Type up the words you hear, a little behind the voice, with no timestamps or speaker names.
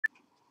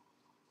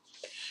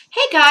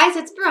Hey guys,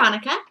 it's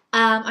Veronica.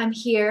 I'm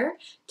here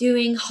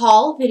doing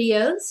haul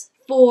videos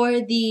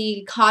for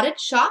the Cottage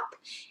Shop.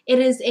 It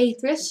is a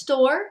thrift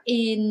store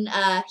in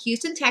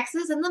Houston,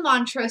 Texas, in the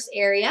Montrose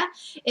area.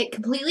 It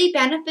completely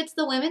benefits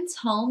the women's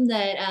home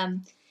that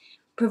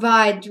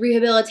provides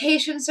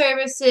rehabilitation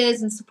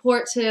services and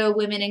support to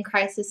women in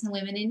crisis and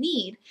women in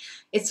need.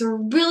 It's a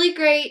really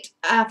great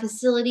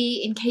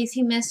facility. In case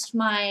you missed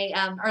my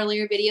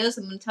earlier videos,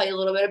 I'm going to tell you a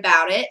little bit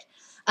about it.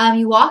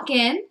 You walk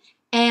in,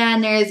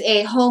 and there's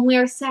a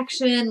homeware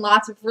section,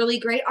 lots of really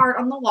great art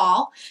on the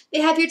wall. They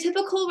have your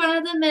typical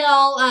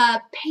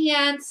run-of-the-mill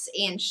pants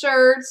and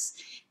shirts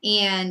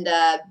and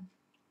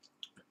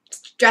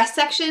dress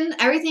section.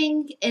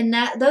 Everything in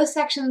those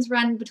sections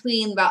run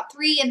between about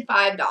 $3 and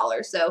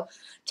 $5. So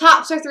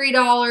tops are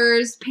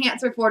 $3,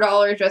 pants are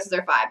 $4, dresses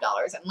are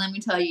 $5. And let me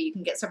tell you, you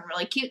can get some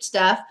really cute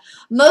stuff.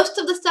 Most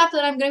of the stuff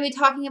that I'm going to be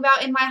talking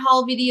about in my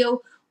haul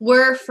video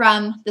were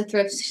from the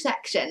thrift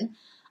section.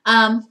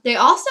 They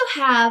also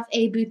have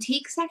a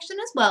boutique section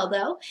as well,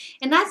 though,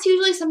 and that's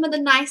usually some of the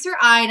nicer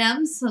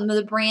items, some of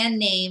the brand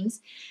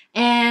names,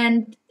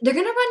 and they're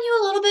going to run you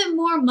a little bit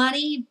more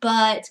money,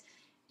 but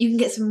you can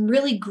get some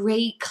really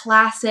great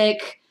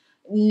classic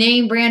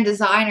name brand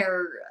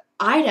designer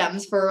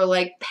items for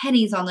like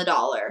pennies on the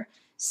dollar.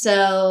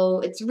 So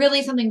it's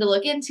really something to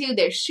look into.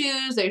 There's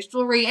shoes, there's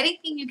jewelry,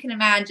 anything you can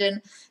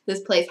imagine,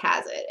 this place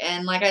has it.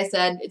 And like I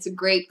said, it's a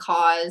great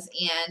cause,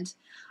 and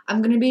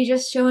I'm going to be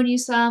just showing you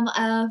some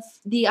of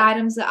the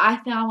items that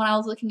I found when I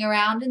was looking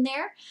around in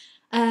there.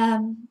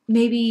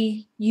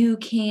 Maybe you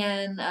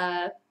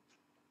can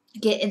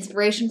get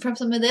inspiration from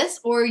some of this,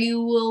 or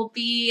you will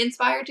be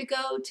inspired to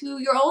go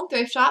to your own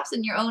thrift shops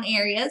in your own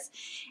areas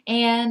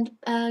and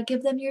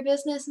give them your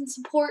business and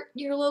support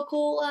your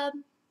local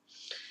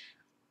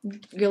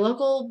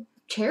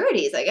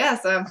charities, I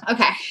guess.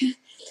 Okay.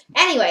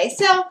 Anyway,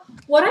 so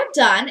what I've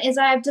done is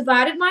I've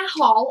divided my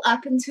haul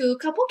up into a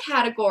couple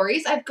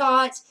categories. I've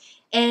got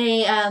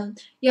a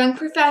young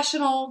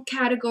professional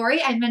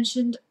category. I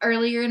mentioned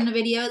earlier in the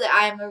video that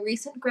I am a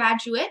recent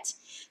graduate.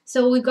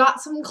 So we've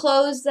got some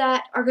clothes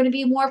that are going to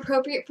be more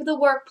appropriate for the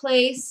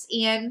workplace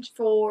and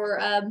for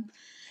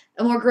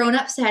a more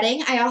grown-up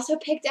setting. I also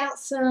picked out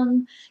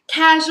some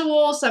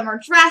casual summer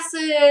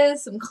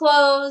dresses, some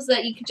clothes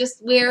that you could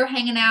just wear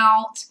hanging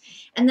out.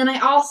 And then I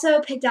also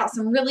picked out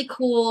some really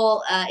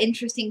cool,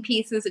 interesting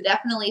pieces that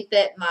definitely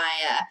fit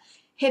my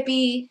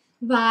hippie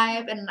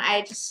vibe, and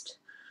I just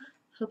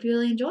hope you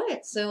really enjoy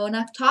it. So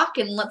enough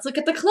talking, let's look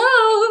at the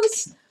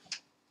clothes.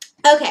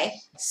 Okay,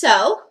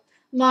 so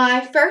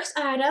my first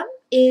item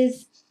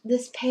is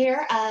this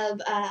pair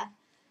of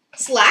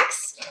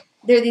slacks.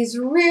 They're these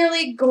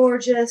really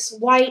gorgeous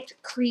white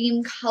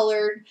cream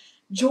colored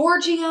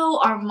Giorgio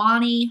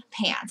Armani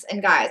pants.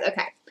 And guys,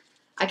 okay,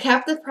 I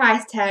kept the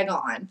price tag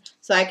on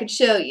so I could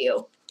show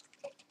you.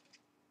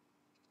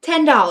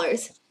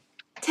 $10.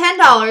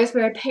 $10 for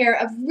a pair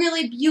of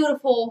really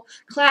beautiful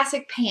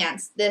classic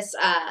pants. This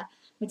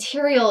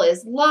material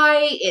is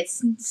light,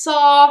 it's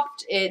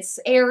soft, it's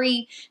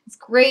airy. It's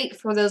great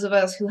for those of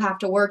us who have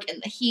to work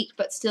in the heat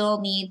but still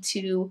need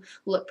to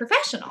look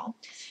professional.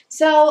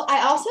 So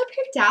I also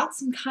picked out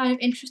some kind of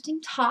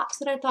interesting tops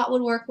that I thought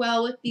would work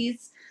well with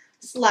these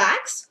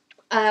slacks.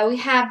 We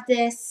have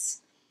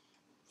this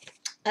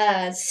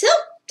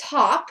silk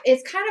top.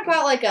 It's kind of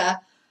got like a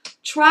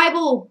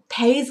tribal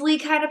paisley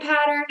kind of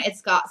pattern.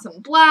 It's got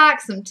some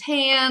black, some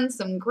tan,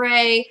 some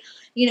gray,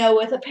 you know,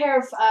 with a pair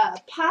of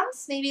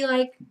pumps, maybe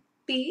like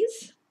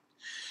these.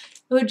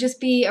 It would just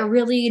be a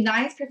really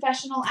nice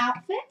professional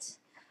outfit.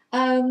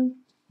 I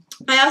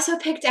also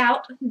picked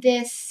out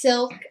this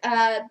silk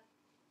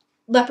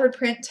leopard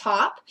print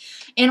top.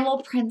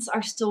 Animal prints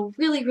are still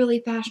really, really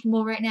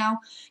fashionable right now.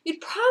 You'd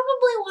probably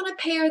want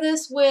to pair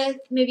this with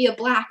maybe a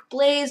black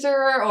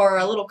blazer or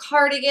a little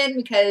cardigan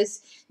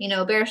because, you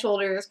know, bare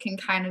shoulders can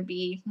kind of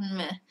be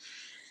meh,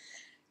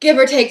 give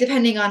or take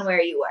depending on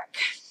where you work.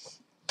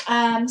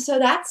 So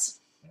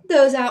that's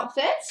those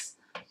outfits.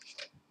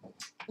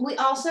 We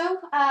also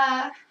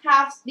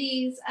have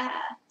these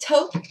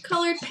taupe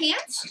colored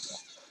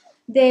pants.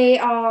 They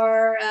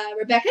are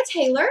Rebecca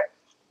Taylor.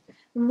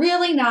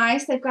 Really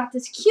nice. They've got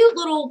this cute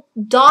little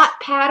dot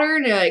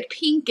pattern, like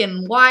pink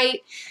and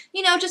white.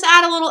 You know, just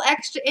add a little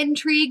extra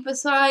intrigue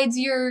besides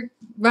your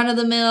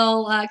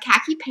run-of-the-mill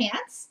khaki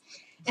pants.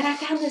 And I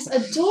found this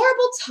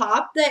adorable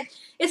top that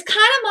is kind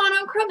of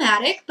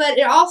monochromatic, but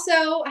it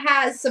also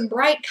has some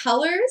bright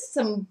colors,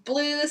 some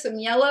blue, some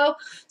yellow.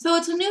 So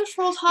it's a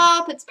neutral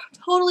top. It's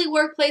totally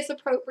workplace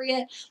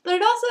appropriate, but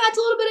it also adds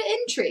a little bit of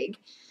intrigue.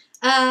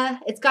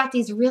 It's got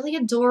these really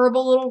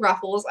adorable little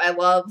ruffles. I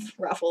love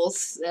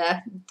ruffles.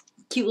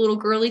 Cute little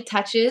girly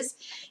touches.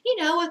 You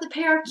know, with a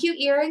pair of cute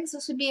earrings,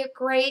 this would be a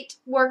great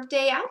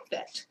workday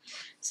outfit.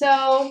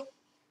 So,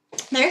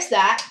 there's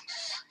that.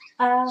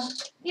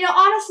 You know,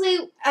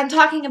 honestly, I'm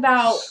talking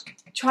about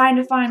trying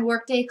to find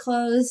workday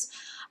clothes.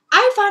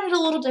 I find it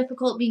a little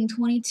difficult being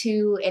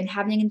 22 and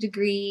having a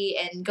degree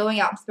and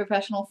going out into the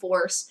professional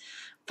force.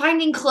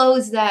 Finding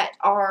clothes that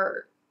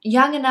are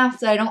young enough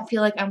that I don't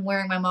feel like I'm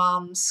wearing my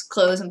mom's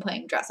clothes and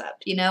playing dress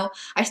up, you know?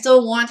 I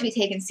still want to be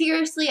taken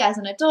seriously as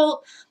an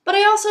adult, but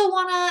I also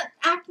want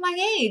to act my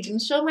age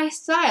and show my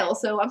style.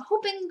 So I'm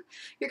hoping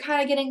you're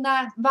kind of getting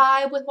that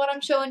vibe with what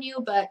I'm showing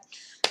you, but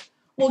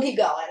we'll keep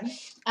going.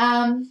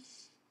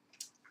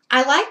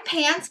 I like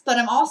pants, but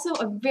I'm also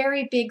a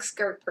very big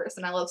skirt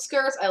person. I love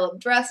skirts. I love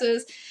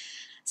dresses.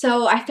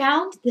 So I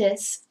found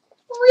this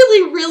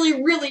really,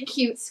 really, really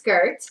cute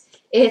skirt.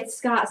 It's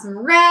got some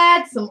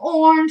red, some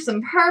orange,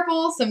 some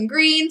purple, some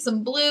green,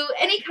 some blue,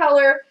 any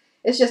color.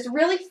 It's just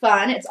really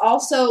fun. It's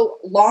also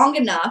long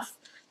enough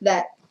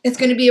that it's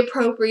going to be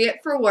appropriate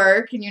for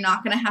work, and you're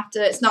not going to have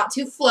to, it's not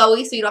too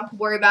flowy, so you don't have to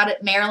worry about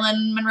it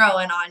Marilyn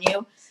Monroeing on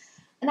you.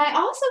 And I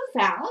also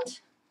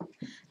found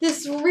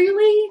this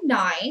really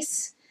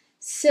nice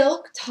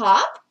silk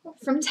top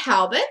from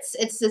Talbot's.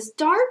 It's this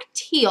dark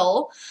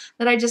teal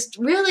that I just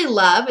really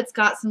love. It's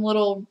got some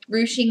little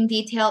ruching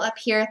detail up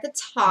here at the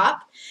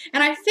top.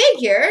 And I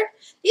figure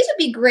these would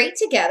be great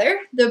together.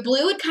 The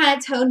blue would kind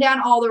of tone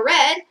down all the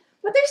red,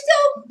 but there's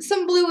still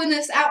some blue in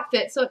this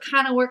outfit, so it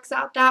kind of works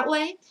out that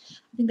way.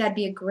 I think that'd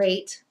be a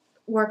great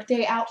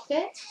workday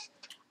outfit.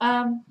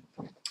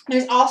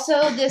 There's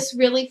also this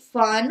really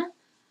fun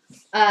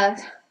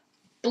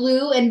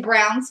blue and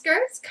brown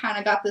skirts, kind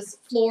of got this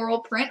floral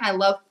print. I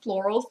love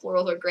florals.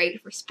 Florals are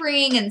great for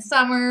spring and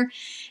summer,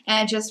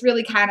 and it just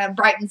really kind of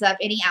brightens up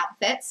any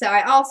outfit. So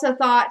I also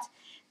thought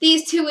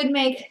these two would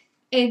make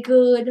a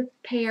good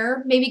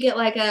pair. Maybe get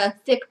like a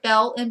thick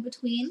belt in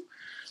between.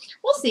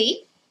 We'll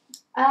see.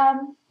 I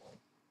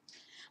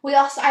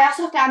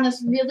also found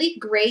this really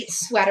great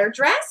sweater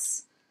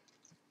dress.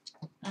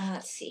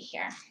 Let's see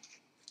here.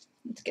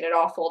 Let's get it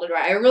all folded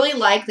right. I really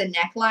like the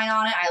neckline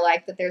on it. I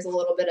like that there's a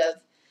little bit of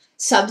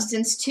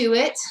substance to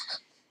it.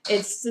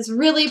 It's this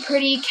really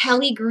pretty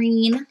Kelly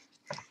green,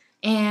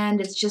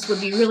 and it just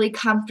would be really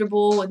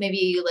comfortable with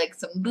maybe like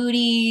some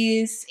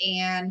booties,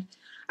 and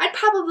I'd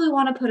probably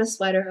want to put a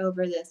sweater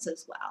over this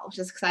as well,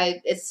 just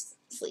because it's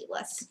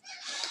sleeveless.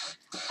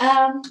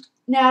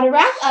 Now to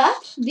wrap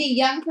up the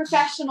young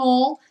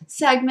professional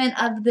segment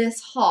of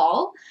this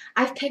haul,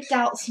 I've picked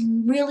out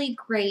some really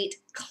great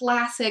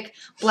classic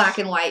black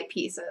and white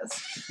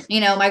pieces.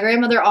 You know, my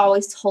grandmother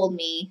always told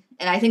me,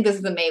 and I think this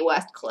is the Mae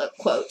West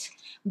quote,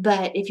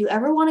 but if you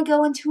ever want to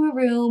go into a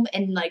room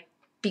and like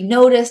be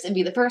noticed and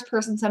be the first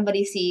person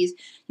somebody sees,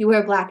 you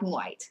wear black and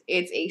white.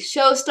 It's a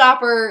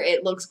showstopper.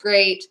 It looks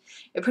great.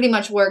 It pretty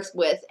much works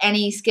with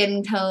any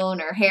skin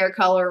tone or hair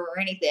color or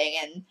anything,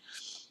 and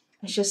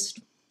it's just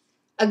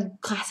a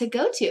classic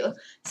go-to.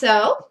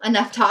 So,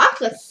 enough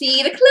talk. Let's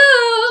see the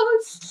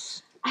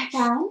clothes. I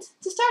found,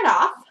 to start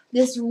off,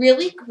 this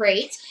really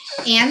great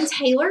Ann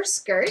Taylor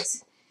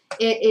skirt.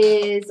 It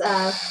is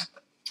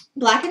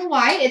black and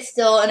white. It's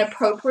still an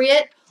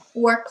appropriate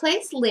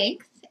workplace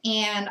length,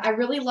 and I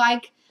really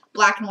like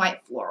black and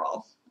white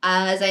floral.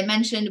 As I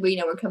mentioned,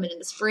 we're coming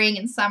into spring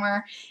and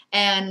summer,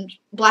 and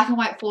black and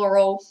white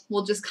floral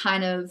will just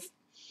kind of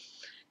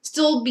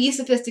still be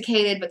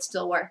sophisticated, but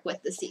still work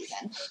with the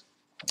season.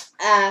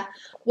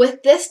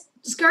 With this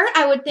skirt,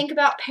 I would think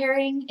about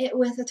pairing it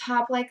with a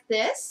top like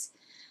this.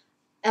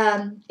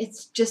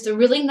 It's just a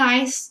really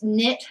nice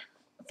knit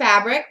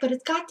fabric, but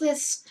it's got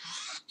this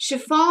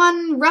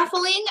chiffon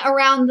ruffling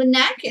around the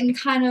neck and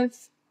kind of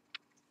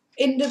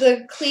into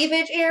the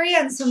cleavage area,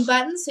 and some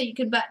buttons so you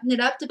can button it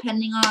up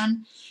depending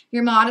on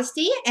your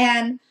modesty.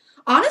 And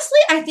honestly,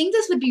 I think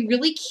this would be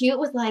really cute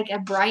with like a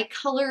bright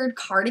colored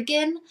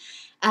cardigan.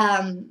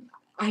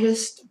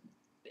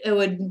 It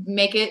would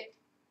make it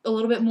a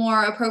little bit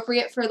more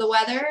appropriate for the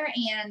weather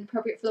and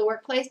appropriate for the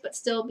workplace, but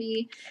still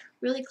be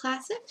really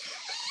classic.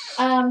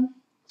 On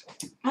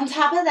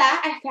top of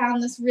that, I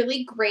found this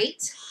really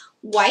great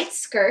white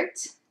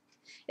skirt.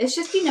 It's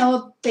just,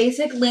 a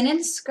basic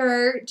linen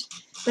skirt,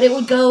 but it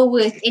would go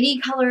with any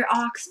color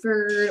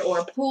Oxford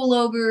or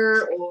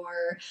pullover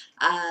or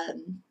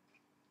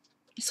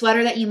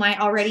sweater that you might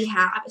already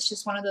have. It's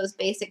just one of those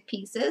basic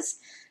pieces.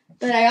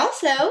 But I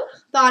also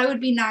thought it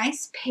would be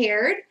nice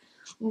paired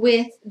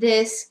with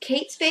this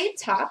Kate Spade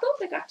top. Oh,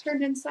 it got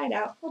turned inside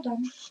out. Hold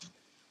on.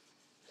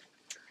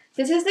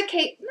 This is the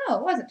Kate. No,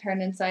 it wasn't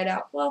turned inside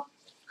out. Well,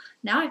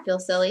 now I feel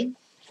silly.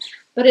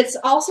 But it's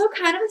also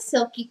kind of a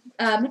silky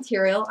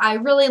material. I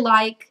really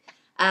like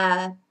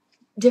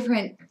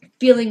different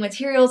feeling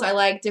materials. I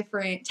like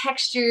different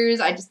textures.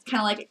 I just kind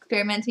of like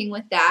experimenting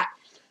with that.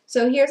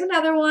 So here's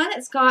another one.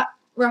 It's got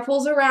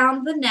ruffles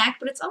around the neck,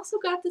 but it's also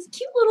got this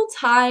cute little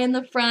tie in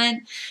the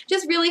front.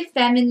 Just really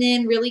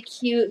feminine, really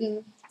cute,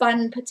 and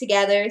fun put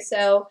together.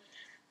 So,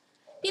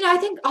 I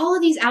think all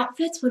of these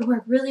outfits would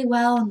work really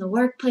well in the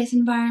workplace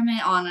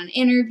environment, on an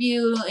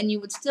interview, and you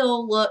would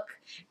still look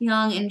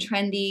young and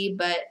trendy,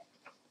 but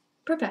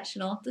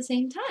professional at the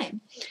same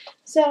time.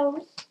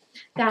 So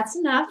that's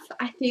enough,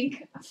 I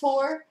think,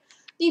 for,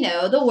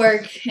 the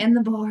work and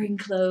the boring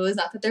clothes.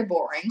 Not that they're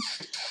boring,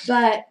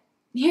 but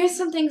here's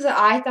some things that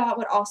I thought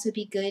would also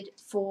be good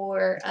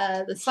for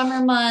the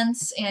summer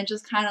months and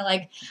just kind of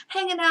like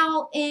hanging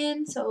out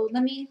in. So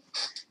let me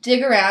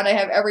dig around. I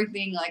have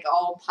everything like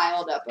all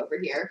piled up over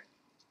here.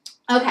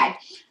 Okay,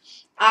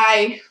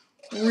 I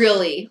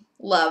really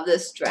love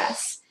this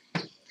dress.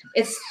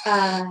 It's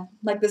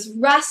like this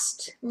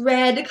rust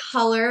red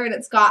color, and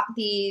it's got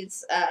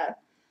these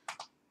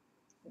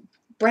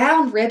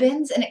brown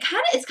ribbons, and it's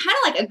kind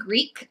of like a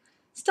Greek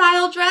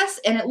style dress,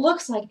 and it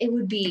looks like it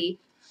would be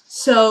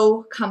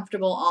so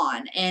comfortable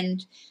on,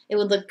 and it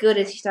would look good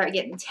as you start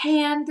getting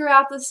tan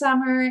throughout the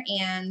summer,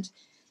 and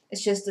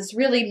it's just this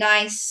really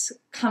nice,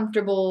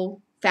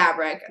 comfortable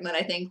fabric that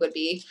I think would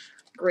be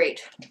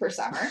great for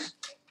summer.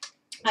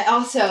 I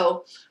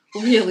also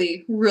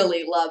really,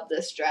 really love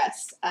this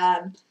dress.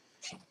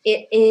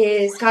 It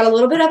is got a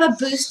little bit of a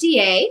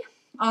bustier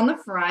on the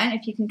front,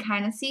 if you can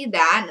kind of see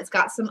that, and it's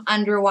got some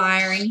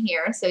underwiring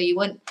here, so you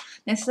wouldn't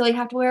necessarily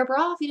have to wear a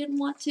bra if you didn't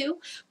want to,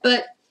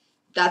 but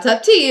that's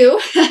up to you.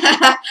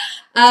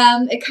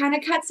 It kind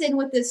of cuts in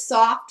with this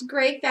soft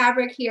gray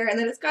fabric here, and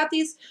then it's got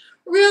these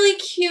really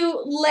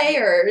cute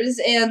layers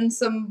and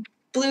some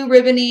blue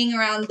ribboning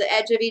around the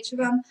edge of each of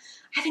them.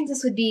 I think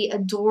this would be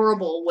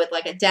adorable with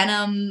like a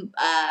denim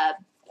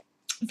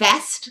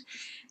vest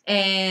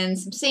and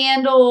some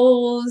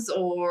sandals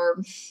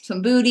or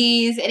some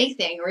booties,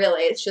 anything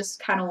really. It's just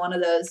kind of one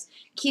of those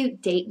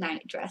cute date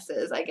night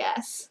dresses, I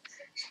guess.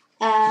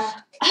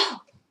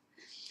 Oh,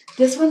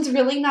 this one's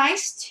really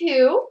nice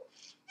too.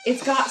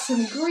 It's got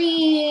some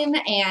green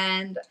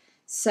and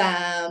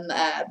some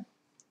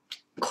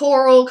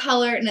coral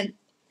color, and then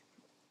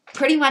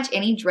pretty much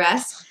any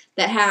dress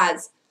that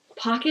has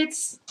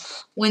pockets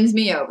wins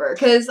me over,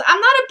 because I'm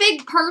not a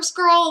big purse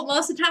girl.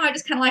 Most of the time I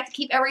just kind of like to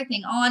keep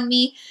everything on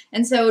me,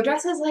 and so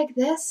dresses like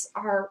this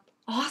are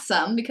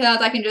awesome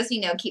because I can just,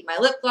 you know, keep my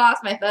lip gloss,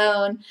 my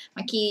phone,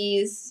 my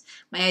keys,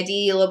 my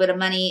ID, a little bit of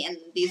money in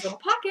these little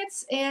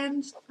pockets,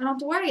 and I don't have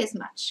to worry as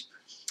much.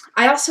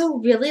 I also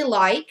really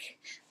like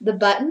the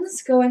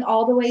buttons going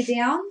all the way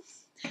down.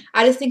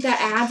 I just think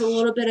that adds a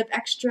little bit of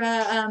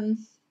extra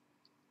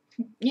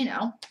you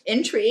know,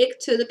 intrigue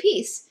to the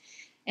piece.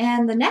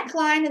 And the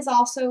neckline is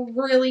also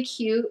really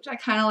cute. I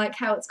kind of like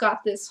how it's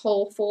got this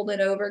whole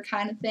folded over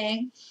kind of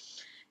thing.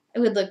 It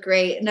would look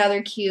great.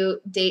 Another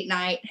cute date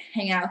night,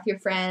 hang out with your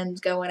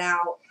friends, going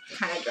out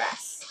kind of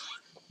dress.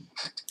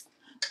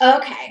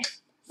 Okay,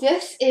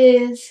 this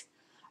is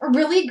a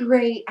really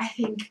great, I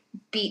think,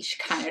 beach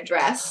kind of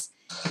dress.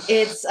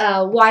 It's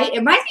white. It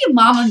reminds me of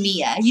Mamma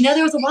Mia. You know,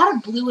 there was a lot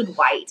of blue and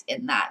white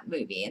in that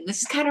movie, and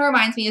this kind of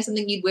reminds me of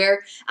something you'd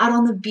wear out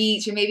on the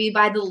beach or maybe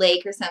by the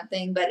lake or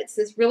something, but it's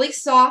this really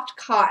soft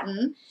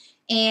cotton,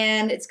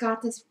 and it's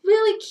got this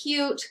really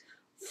cute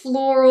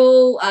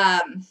floral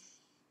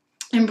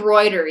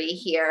embroidery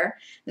here.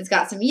 It's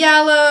got some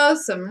yellow,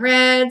 some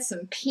red,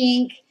 some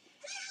pink,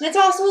 and it's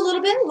also a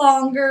little bit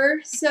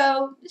longer,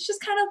 so it's just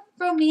kind of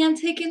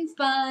romantic and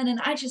fun, and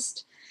I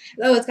just...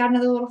 Oh, it's got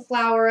another little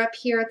flower up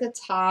here at the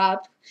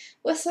top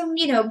with some,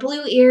 you know,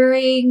 blue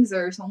earrings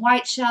or some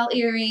white shell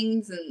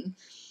earrings and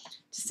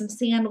just some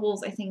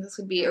sandals. I think this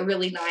would be a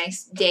really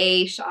nice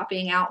day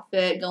shopping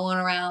outfit, going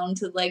around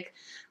to like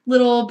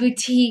little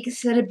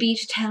boutiques at a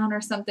beach town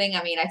or something.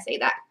 I mean, I say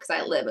that because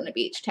I live in a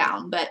beach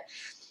town, but,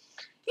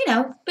 you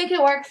know, make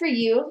it work for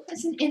you.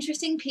 It's an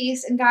interesting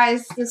piece. And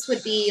guys, this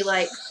would be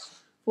like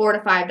 $4 to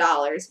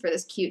 $5 for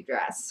this cute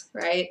dress,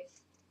 right?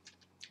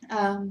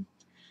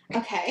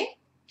 Okay.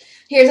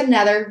 Here's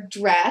another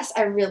dress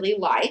I really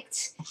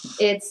liked.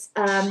 It's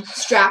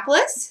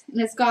strapless, and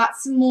it's got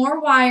some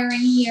more wiring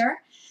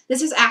here.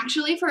 This is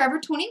actually Forever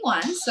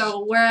 21,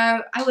 so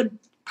where I would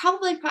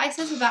probably price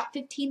this about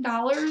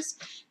 $15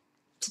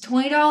 to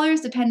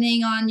 $20,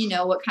 depending on, you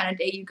know, what kind of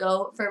day you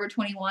go at Forever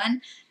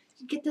 21.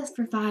 You get this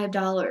for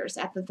 $5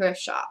 at the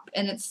thrift shop,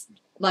 and it's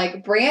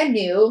like brand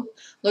new.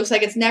 Looks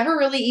like it's never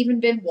really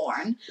even been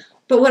worn.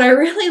 But what I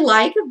really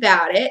like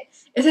about it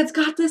is it's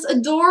got this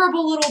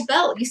adorable little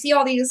belt. You see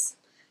all these,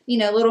 you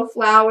know, little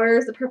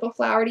flowers, the purple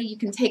flowery. You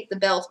can take the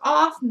belt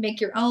off and make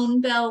your own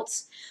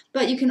belt.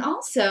 But you can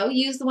also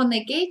use the one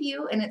they gave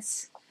you, and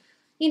it's,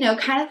 you know,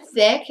 kind of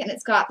thick, and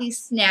it's got these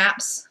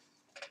snaps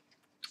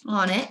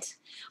on it.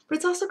 But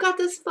it's also got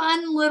this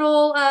fun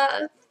little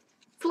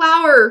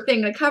flower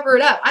thing to cover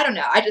it up. I don't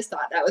know. I just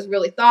thought that was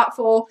really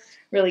thoughtful,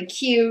 really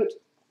cute.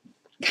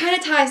 Kind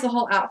of ties the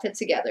whole outfit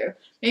together.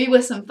 Maybe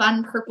with some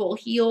fun purple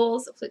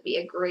heels. This would be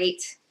a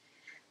great,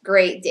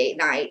 great date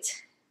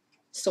night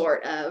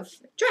sort of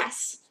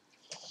dress.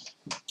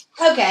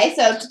 Okay,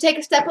 so to take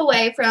a step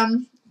away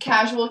from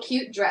casual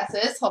cute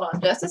dresses, hold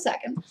on just a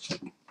second.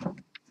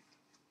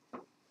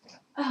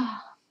 I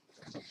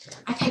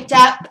picked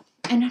up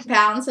and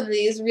found some of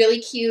these really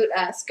cute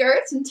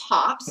skirts and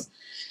tops.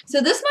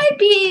 So this might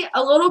be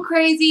a little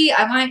crazy.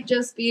 I might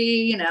just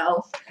be, you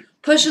know,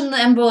 pushing the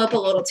envelope a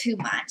little too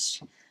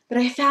much. But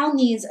I found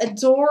these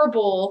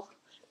adorable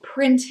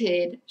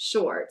printed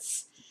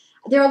shorts.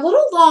 They're a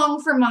little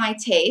long for my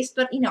taste,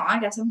 but, you know, I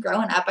guess I'm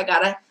growing up. I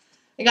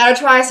gotta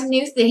try some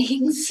new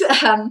things.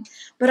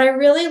 But I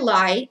really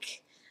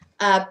like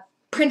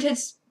printed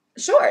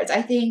shorts.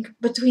 I think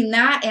between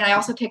that and I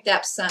also picked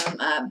up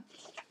some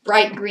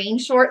bright green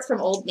shorts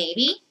from Old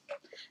Navy.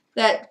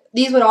 That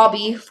these would all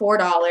be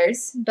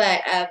 $4,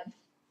 but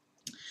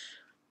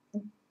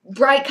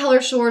bright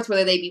color shorts,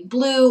 whether they be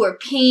blue or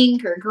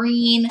pink or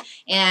green,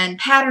 and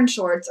pattern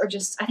shorts are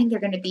just, I think they're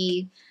going to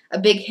be a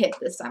big hit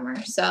this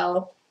summer.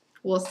 So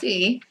we'll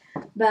see.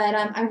 But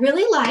I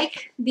really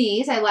like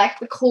these. I like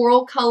the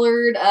coral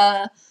colored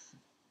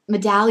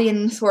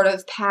medallion sort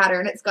of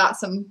pattern. It's got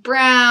some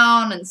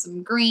brown and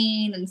some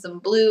green and some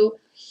blue.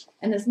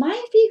 And this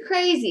might be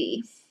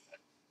crazy,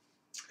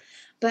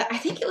 but I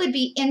think it would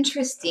be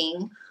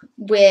interesting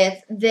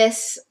with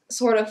this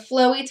sort of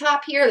flowy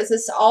top here. This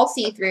is all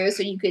see-through,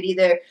 so you could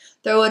either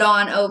throw it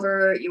on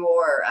over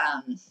your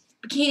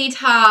bikini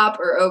top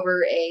or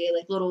over a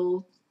like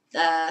little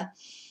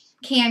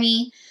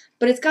cami.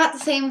 But it's got the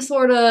same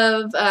sort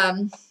of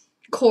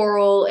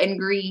coral and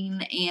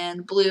green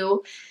and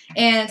blue.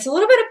 And it's a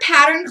little bit of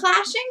pattern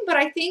clashing, but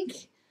I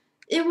think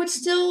it would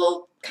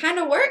still kind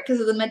of work because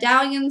of the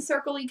medallion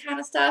circle-y kind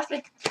of stuff.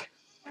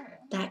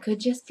 That could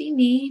just be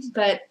me,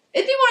 but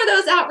it'd be one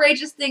of those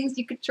outrageous things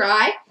you could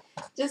try.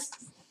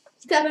 Just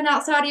stepping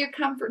outside of your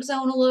comfort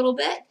zone a little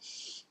bit.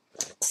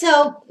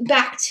 So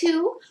back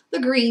to the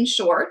green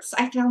shorts.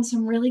 I found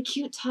some really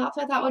cute tops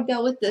I thought would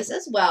go with this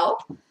as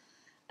well.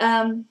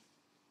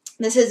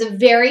 This is a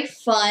very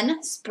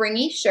fun,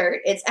 springy shirt.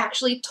 It's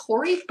actually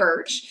Tory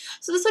Burch.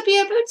 So this would be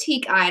a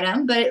boutique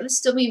item, but it would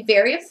still be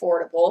very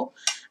affordable.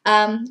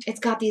 It's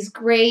got these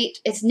great,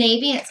 it's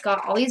navy, and it's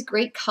got all these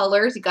great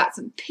colors. You got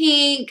some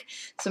pink,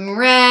 some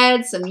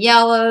red, some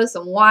yellow,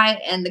 some white,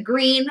 and the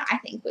green, I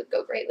think, would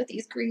go great with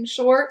these green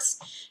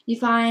shorts. You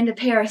find a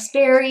pair of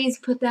Sperry's,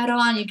 put that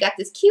on. You got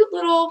this cute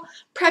little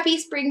preppy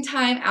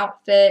springtime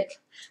outfit.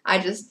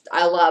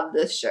 I love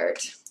this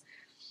shirt.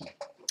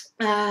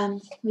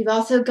 We've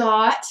also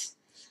got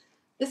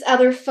this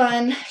other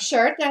fun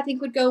shirt that I think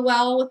would go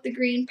well with the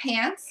green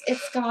pants.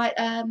 It's got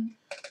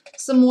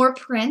some more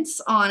prints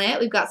on it.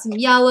 We've got some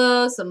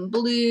yellow, some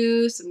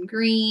blue, some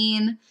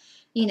green,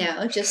 you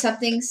know, just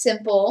something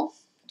simple,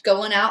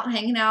 going out,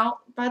 hanging out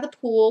by the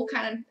pool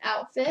kind of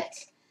outfit.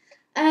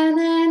 And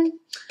then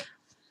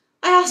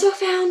I also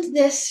found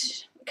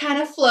this kind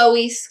of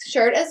flowy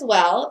shirt as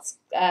well. It's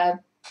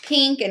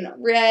pink and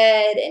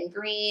red and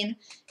green,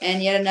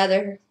 and yet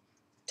another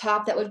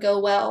top that would go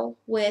well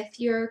with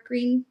your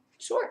green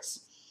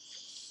shorts.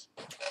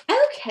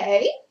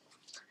 Okay,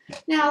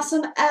 now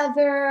some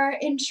other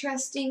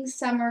interesting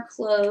summer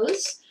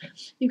clothes.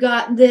 You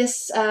got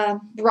this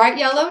bright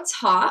yellow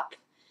top,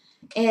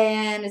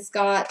 and it's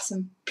got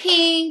some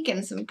pink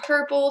and some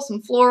purple,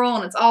 some floral,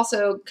 and it's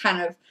also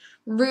kind of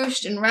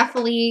ruched and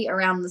ruffly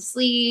around the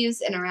sleeves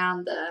and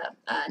around the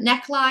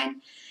neckline.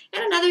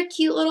 And another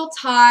cute little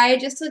tie,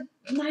 just a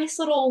nice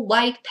little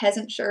light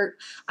peasant shirt.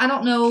 I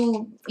don't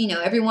know, you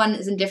know, everyone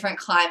is in different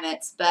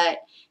climates, but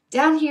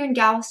down here in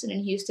Galveston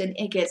and Houston,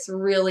 it gets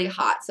really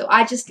hot. So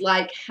I just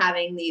like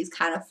having these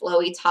kind of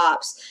flowy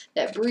tops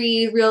that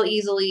breathe real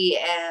easily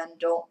and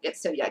don't get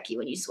so yucky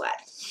when you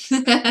sweat.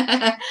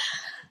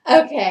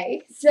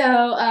 Okay,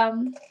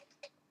 so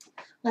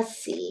let's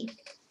see.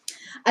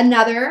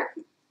 Another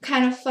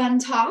kind of fun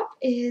top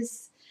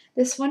is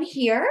this one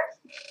here.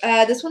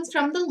 This one's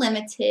from the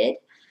Limited,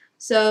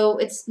 so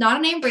it's not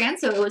a name brand,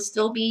 so it would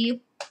still be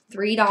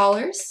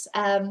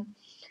 $3.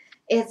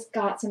 It's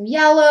got some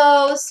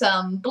yellow,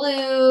 some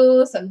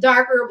blue, some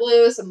darker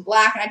blue, some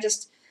black, and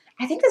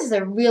I think this is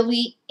a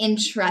really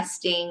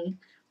interesting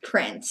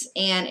print,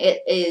 and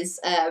it is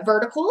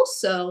vertical,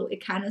 so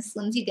it kind of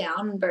slims you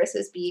down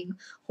versus being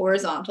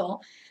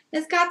horizontal.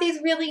 It's got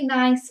these really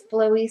nice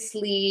flowy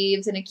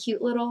sleeves and a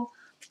cute little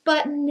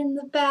button in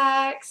the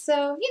back,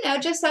 so you know,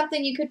 just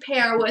something you could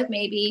pair with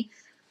maybe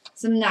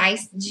some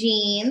nice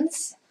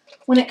jeans.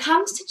 When it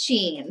comes to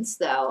jeans,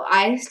 though,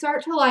 I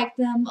start to like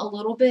them a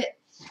little bit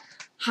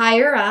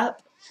higher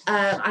up.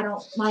 I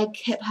don't like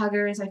hip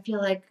huggers. I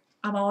feel like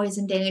I'm always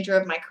in danger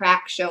of my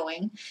crack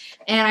showing.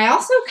 And I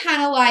also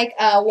kind of like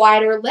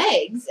wider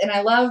legs, and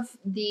I love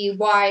the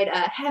wide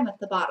hem at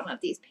the bottom of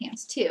these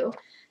pants too.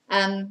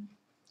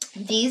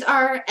 These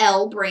are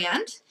L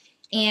brand,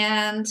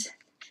 and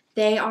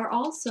they are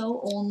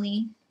also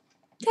only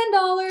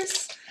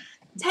 $10.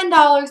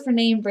 $10 for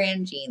name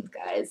brand jeans,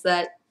 guys.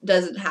 That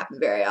doesn't happen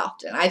very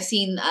often. I've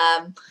seen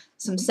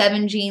some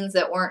 7 jeans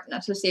that weren't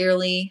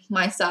necessarily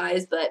my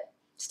size, but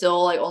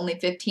still like only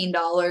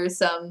 $15.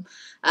 Some,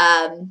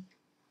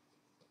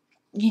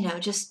 you know,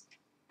 just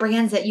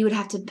brands that you would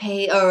have to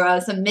pay, or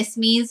some Miss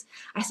Me's.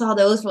 I saw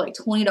those for like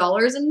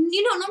 $20, and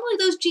you know, normally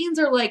those jeans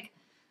are like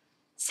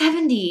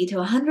 $70 to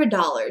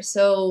 $100.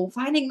 So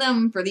finding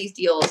them for these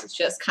deals is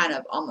just kind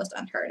of almost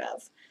unheard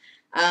of.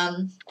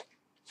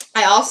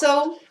 I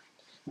also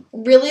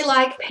really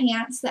like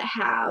pants that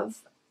have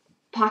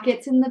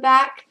pockets in the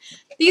back.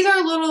 These are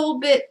a little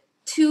bit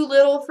too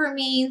little for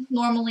me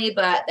normally,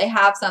 but they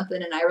have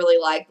something, and I really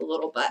like the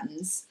little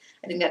buttons.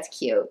 I think that's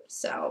cute.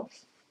 So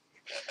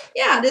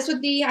yeah, this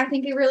would be, I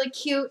think, a really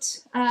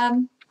cute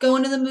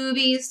going to the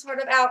movies sort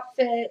of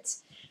outfit.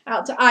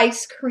 out to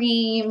ice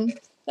cream,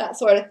 that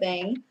sort of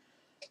thing.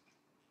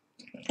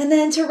 And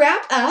then to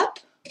wrap up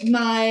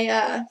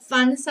my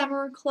fun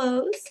summer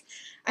clothes,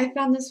 I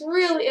found this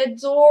really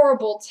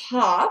adorable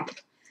top.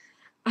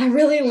 I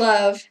really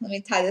love, let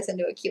me tie this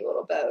into a cute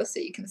little bow so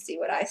you can see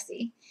what I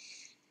see.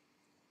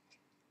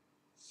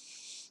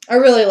 I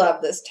really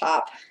love this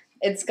top.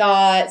 It's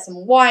got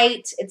some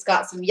white, it's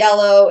got some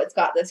yellow, it's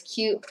got this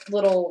cute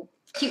little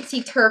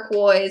cutesy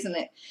turquoise, and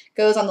it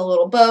goes on the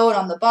little bow and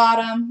on the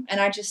bottom. And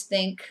I just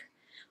think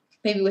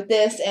maybe with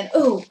this and,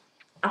 oh,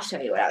 I'll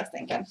show you what I was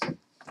thinking.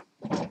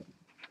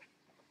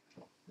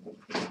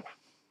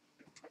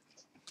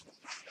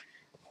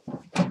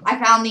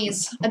 I found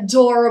these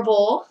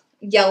adorable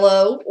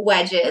yellow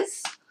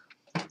wedges,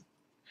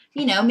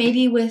 you know,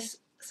 maybe with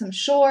some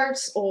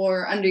shorts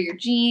or under your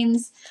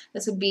jeans.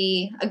 This would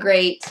be a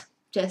great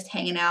just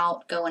hanging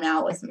out, going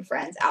out with some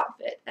friends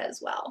outfit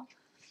as well.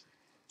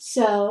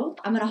 So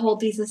I'm going to hold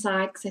these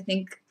aside because I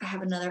think I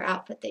have another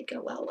outfit they'd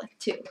go well with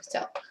too.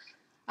 So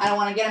I don't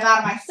want to get them out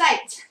of my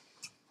sight.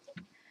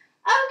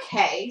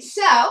 Okay,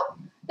 so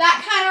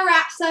that kind of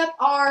wraps up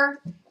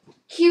our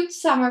cute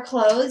summer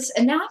clothes.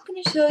 And now I'm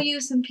going to show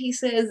you some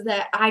pieces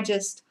that I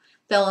just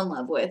fell in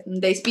love with.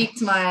 And they speak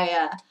to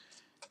my,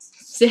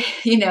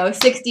 you know,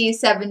 60s,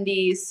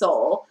 70s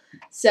soul.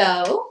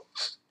 So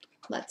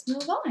let's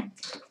move on.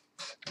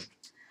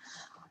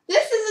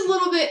 This is a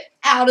little bit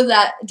out of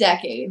that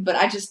decade, but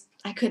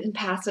I couldn't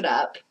pass it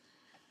up.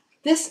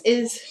 This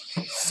is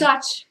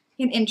such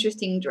an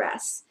interesting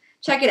dress.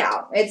 Check it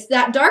out. It's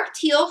that dark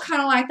teal, kind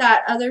of like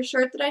that other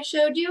shirt that I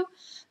showed you,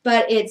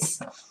 but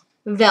it's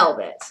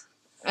velvet.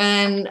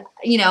 And,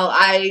 you know,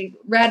 I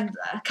read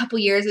a couple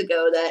years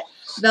ago that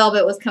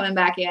velvet was coming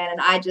back in, and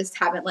I just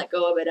haven't let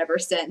go of it ever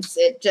since.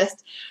 It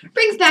just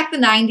brings back the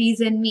 90s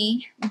in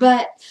me.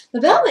 But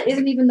the velvet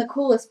isn't even the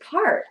coolest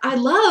part. I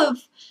love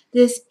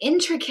this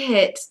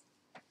intricate,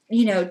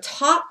 you know,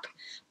 top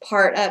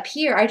part up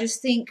here. I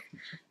just think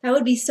that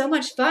would be so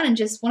much fun and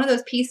just one of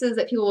those pieces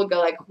that people would go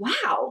like,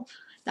 wow,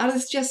 that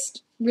is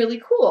just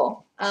really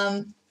cool.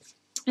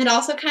 It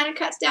also kind of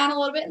cuts down a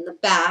little bit in the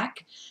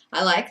back.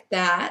 I like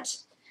that.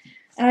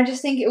 And I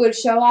just think it would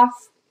show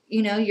off,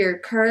 you know, your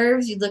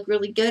curves. You'd look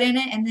really good in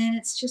it. And then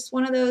it's just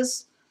one of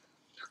those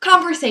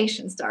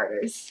conversation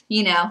starters,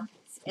 you know.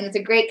 And it's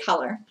a great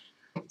color.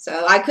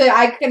 So I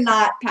could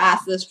not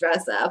pass this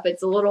dress up.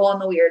 It's a little on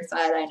the weird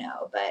side, I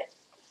know, but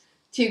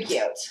too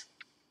cute.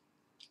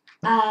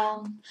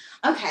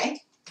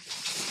 Okay.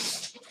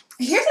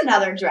 Here's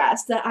another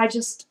dress that I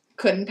just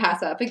couldn't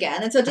pass up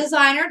again. It's a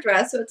designer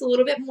dress, so it's a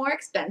little bit more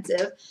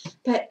expensive.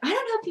 But I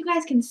don't know if you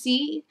guys can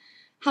see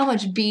how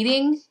much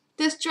beading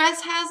this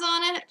dress has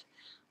on it.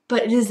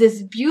 But it is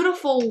this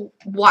beautiful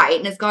white,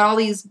 and it's got all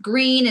these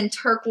green and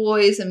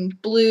turquoise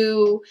and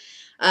blue,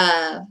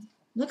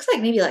 looks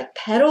like maybe like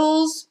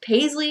petals,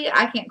 paisley,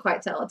 I can't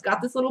quite tell. It's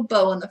got this little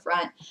bow in the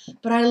front,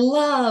 but I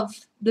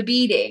love the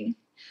beading.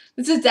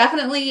 This is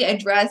definitely a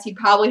dress you'd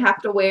probably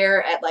have to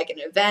wear at like an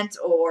event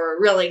or a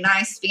really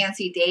nice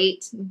fancy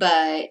date,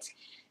 but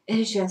it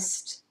is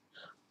just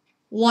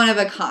one of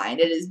a kind.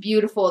 It is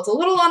beautiful. It's a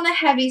little on the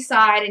heavy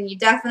side, and you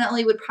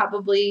definitely would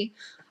probably,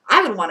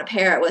 I would want to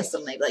pair it with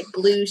some maybe like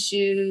blue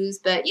shoes,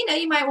 but you know,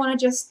 you might want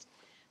to just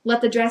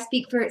let the dress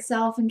speak for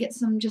itself and get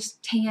some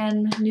just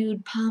tan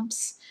nude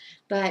pumps.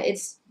 But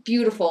it's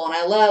beautiful, and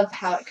I love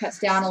how it cuts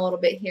down a little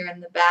bit here in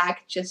the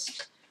back.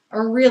 Just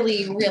a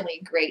really,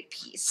 really great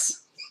piece.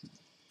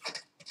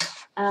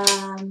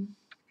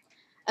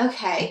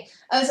 Okay.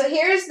 Oh, so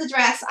here's the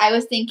dress I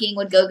was thinking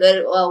would go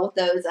good well with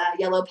those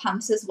yellow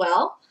pumps as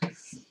well.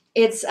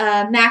 It's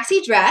a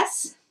maxi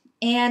dress,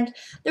 and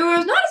there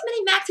was not as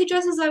many maxi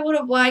dresses I would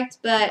have liked,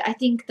 but I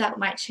think that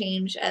might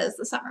change as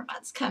the summer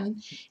months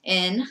come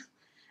in.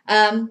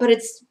 But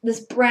it's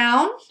this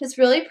brown, this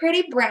really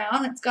pretty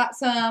brown. It's got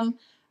some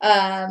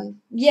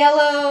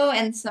yellow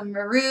and some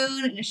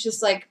maroon, and it's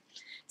just like,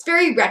 it's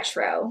very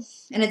retro,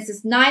 and it's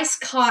this nice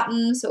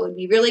cotton, so it would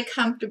be really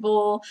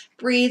comfortable,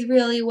 breathe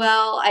really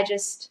well.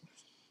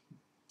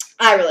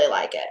 I really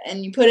like it.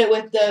 And you put it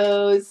with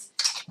those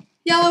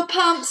yellow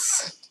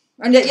pumps,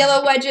 or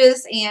yellow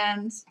wedges,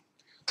 and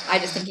I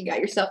just think you got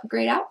yourself a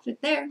great outfit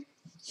there.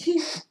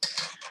 Okay.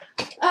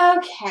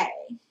 Okay,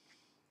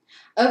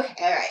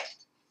 all right.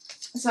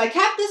 So I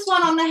kept this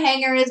one on the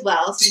hanger as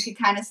well, so you could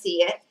kind of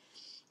see it.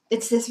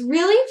 It's this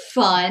really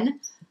fun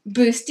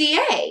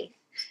bustier.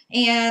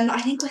 And I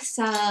think with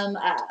some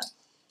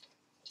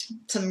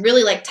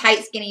really like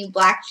tight, skinny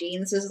black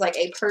jeans, this is like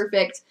a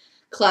perfect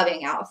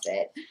clubbing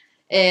outfit.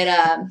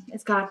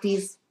 It's got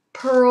these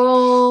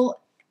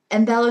pearl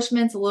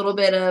embellishments, a little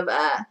bit of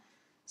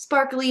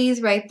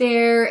sparklies right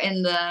there,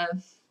 and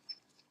the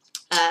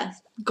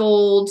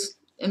gold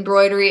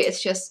embroidery.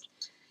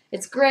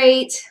 It's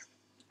great.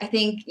 I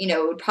think, you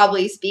know, it would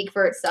probably speak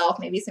for itself.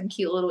 Maybe some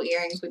cute little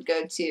earrings would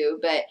go too.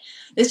 But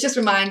this just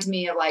reminds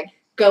me of like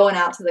going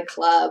out to the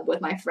club with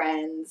my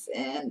friends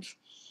and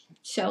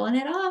showing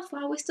it off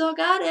while we still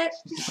got it.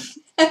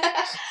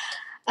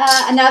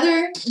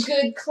 Another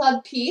good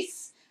club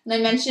piece and I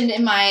mentioned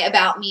in my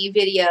About Me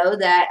video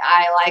that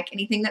I like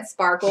anything that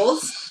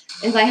sparkles,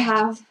 is I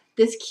have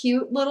this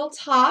cute little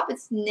top.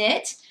 It's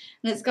knit,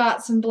 and it's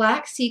got some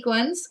black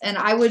sequins, and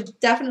I would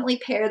definitely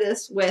pair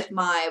this with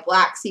my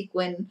black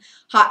sequin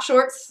hot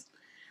shorts.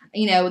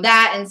 You know,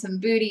 that and some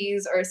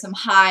booties or some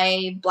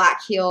high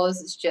black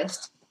heels is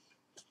just,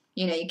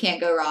 you know, you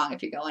can't go wrong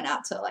if you're going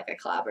out to like a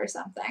club or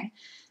something.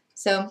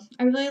 So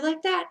I really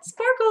like that.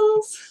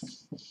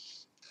 Sparkles.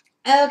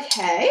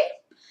 Okay.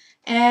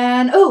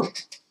 And, oh,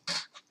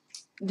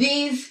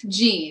 these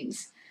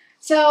jeans.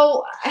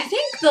 So I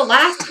think the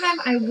last time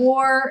I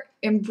wore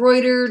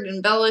embroidered,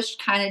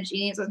 embellished kind of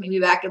jeans was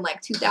maybe back in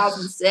like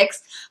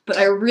 2006, but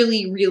I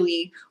really,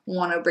 really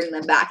want to bring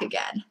them back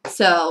again.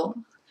 So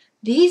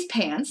these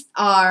pants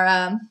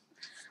are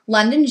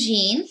London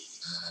jean,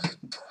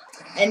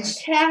 and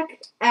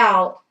check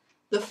out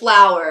the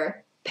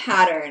flower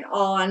pattern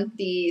on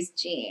these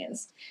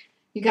jeans.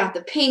 You got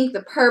the pink,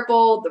 the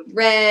purple, the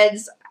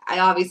reds. I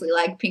obviously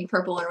like pink,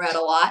 purple, and red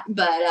a lot,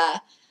 but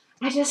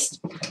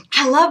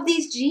I love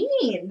these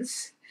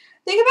jeans.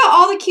 Think about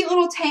all the cute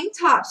little tank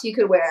tops you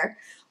could wear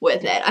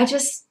with it. I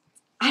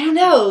don't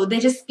know, they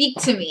just speak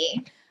to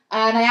me.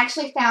 And I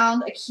actually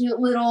found a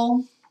cute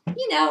little,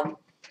 you know,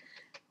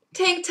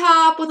 tank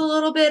top with a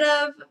little bit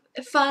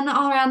of fun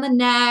all around the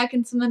neck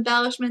and some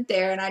embellishment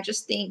there, and I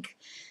just think,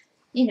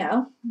 you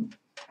know,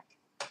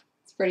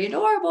 it's pretty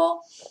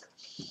adorable.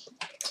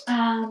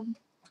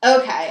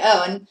 Okay,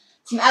 oh, and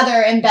some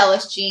other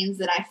embellished jeans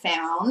that I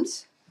found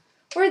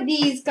were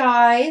these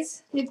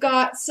guys. They've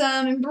got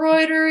some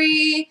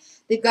embroidery,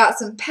 they've got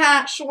some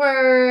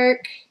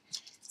patchwork,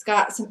 it's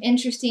got some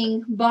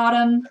interesting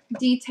bottom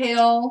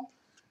detail,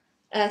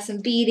 some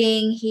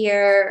beading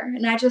here,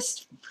 and I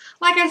just,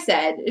 like I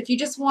said, if you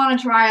just want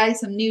to try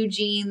some new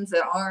jeans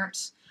that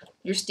aren't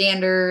your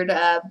standard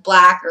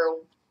black or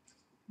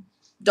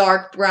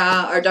dark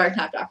brown, or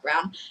not dark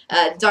brown,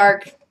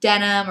 dark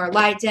denim or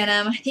light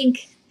denim, I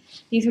think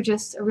these are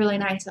just a really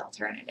nice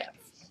alternative.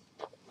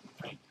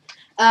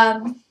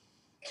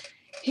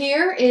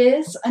 Here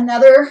is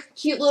another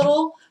cute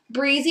little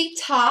breezy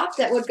top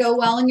that would go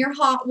well in your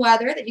hot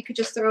weather that you could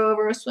just throw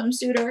over a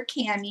swimsuit or a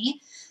cami.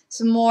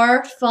 Some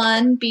more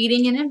fun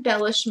beading and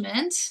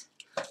embellishment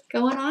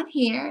going on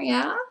here,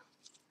 yeah.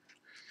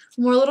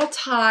 More little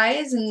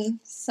ties and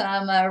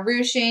some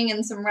ruching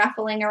and some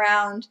ruffling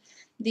around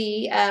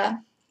the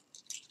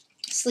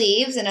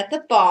sleeves and at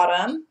the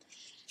bottom.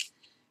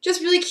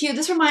 Just really cute.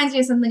 This reminds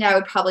me of something I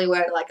would probably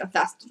wear to like a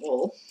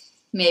festival.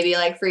 Maybe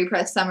like Free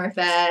Press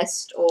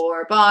Summerfest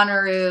or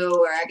Bonnaroo,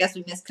 or I guess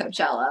we missed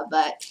Coachella,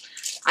 but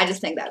I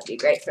just think that would be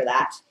great for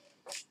that.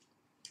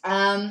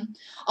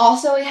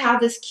 Also, we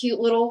have this cute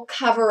little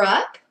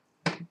cover-up.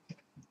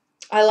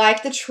 I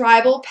like the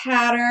tribal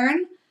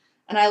pattern,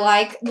 and I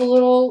like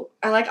all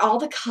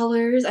the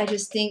colors. I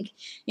just think,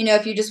 you know,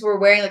 if you just were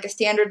wearing like a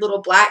standard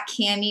little black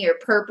cami or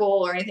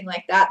purple or anything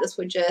like that, this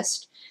would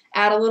just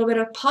add a little bit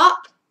of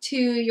pop to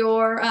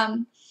your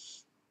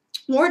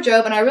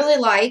wardrobe, and I really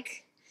like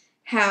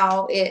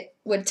how it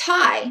would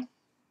tie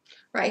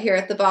right here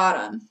at the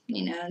bottom,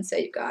 you know, and so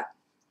you've got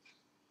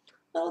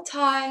a little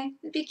tie.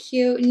 It'd be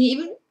cute, and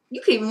you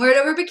could even wear it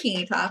over a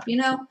bikini top, you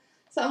know,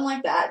 something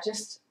like that.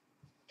 Just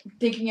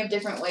thinking of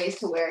different ways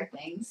to wear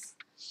things.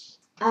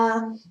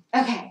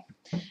 Okay,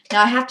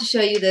 now I have to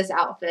show you this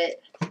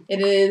outfit. It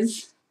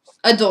is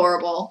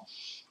adorable.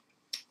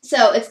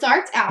 So it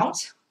starts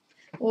out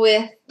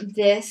with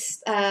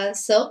this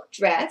silk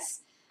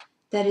dress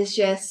that is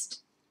just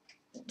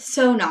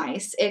so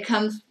nice. It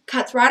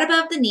cuts right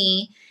above the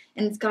knee,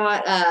 and it's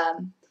got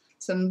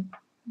some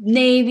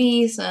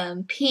navy,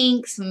 some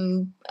pink,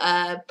 some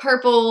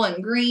purple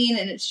and green,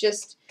 and it's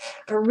just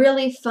a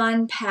really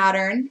fun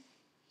pattern.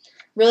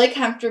 Really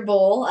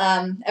comfortable.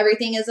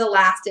 Everything is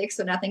elastic,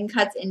 so nothing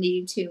cuts into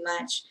you too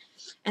much.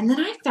 And then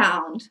I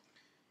found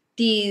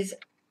these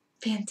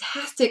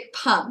fantastic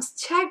pumps.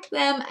 Check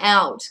them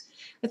out.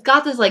 It's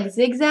got this like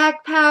zigzag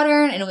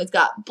pattern, and it's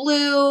got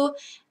blue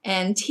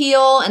and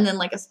teal, and then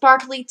like a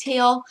sparkly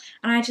teal.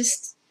 And I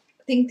just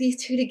think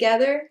these two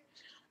together,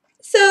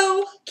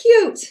 so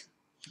cute.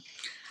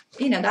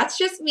 You know, that's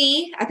just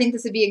me. I think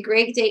this would be a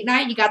great date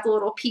night. You got the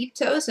little peep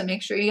toe, so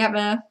make sure you have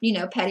a, you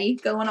know, petty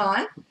going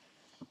on.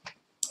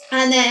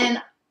 And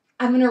then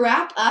I'm going to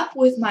wrap up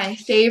with my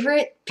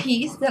favorite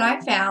piece that I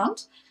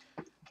found.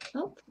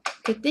 Oh,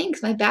 good thing,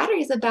 because my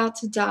battery is about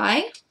to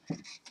die.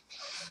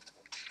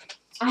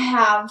 I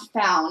have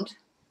found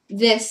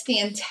this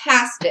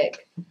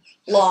fantastic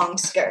long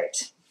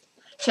skirt.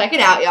 Check it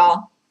out,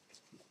 y'all.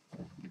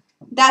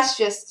 That's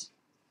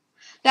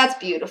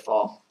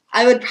beautiful.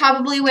 I would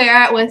probably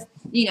wear it with,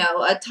 you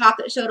know, a top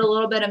that showed a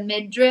little bit of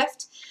midriff,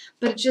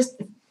 but it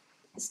just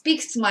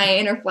speaks to my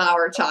inner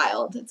flower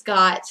child. It's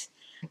got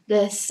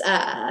this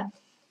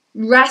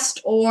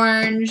rust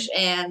orange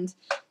and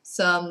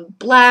some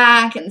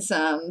black and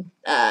some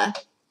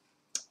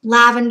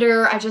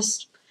lavender.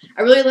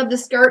 I really love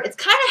this skirt. It's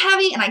kind of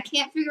heavy, and I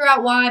can't figure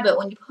out why, but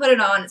when you put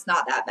it on, it's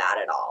not that bad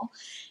at all.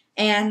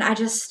 And I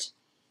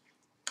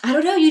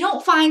don't know, you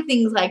don't find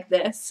things like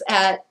this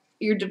at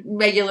your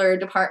regular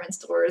department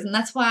stores. And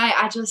that's why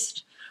I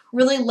just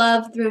really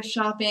love thrift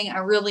shopping. I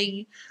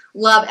really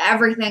love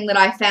everything that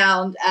I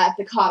found at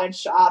the Cottage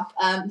Shop.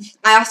 I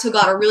also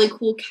got a really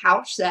cool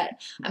couch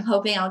that I'm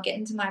hoping I'll get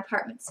into my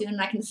apartment soon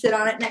and I can sit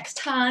on it next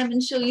time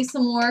and show you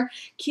some more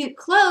cute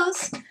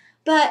clothes.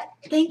 But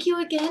thank you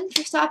again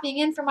for stopping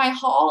in for my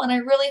haul, and I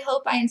really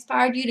hope I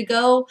inspired you to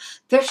go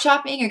thrift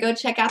shopping or go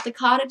check out the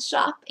Cottage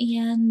Shop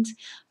and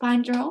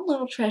find your own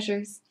little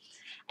treasures.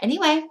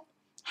 Anyway,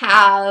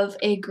 have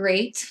a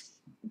great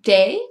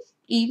day,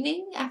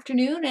 evening,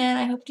 afternoon, and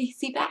I hope to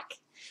see you back.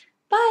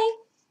 Bye!